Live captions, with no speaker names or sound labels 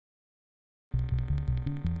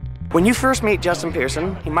When you first meet Justin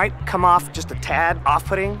Pearson, he might come off just a tad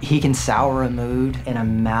off-putting. He can sour a mood in a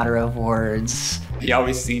matter of words. He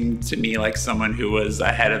always seemed to me like someone who was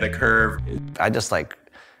ahead of the curve. I just like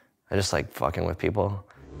fucking with people.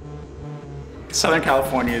 Southern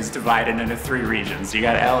California is divided into 3 regions. You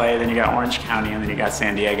got LA, then you got Orange County, and then you got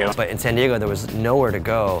San Diego. But in San Diego, there was nowhere to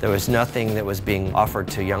go. There was nothing that was being offered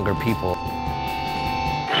to younger people.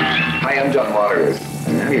 Hi, I'm John Waters,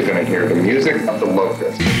 and now you're going to hear the music of the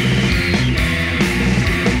Locusts.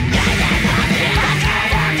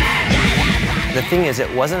 The thing is, it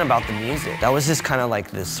wasn't about the music. That was just kind of like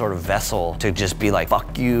this sort of vessel to just be like,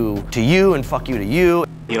 fuck you to you and fuck you to you.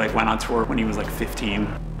 He like went on tour when he was like 15.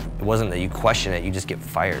 It wasn't that you question it, you just get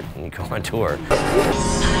fired and you go on tour.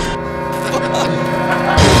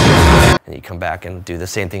 And you come back and do the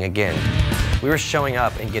same thing again. We were showing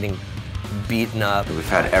up and getting beaten up. We've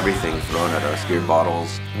had everything thrown at us. Beer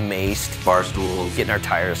bottles, maced, bar stools, getting our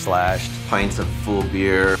tires slashed. pints of full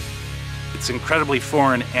beer. It's incredibly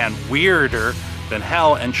foreign and weirder than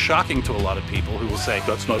hell and shocking to a lot of people who will say,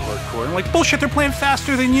 that's not hardcore. I'm like, bullshit, they're playing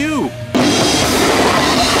faster than you.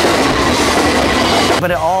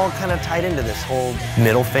 But it all kind of tied into this whole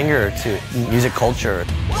middle finger to music culture.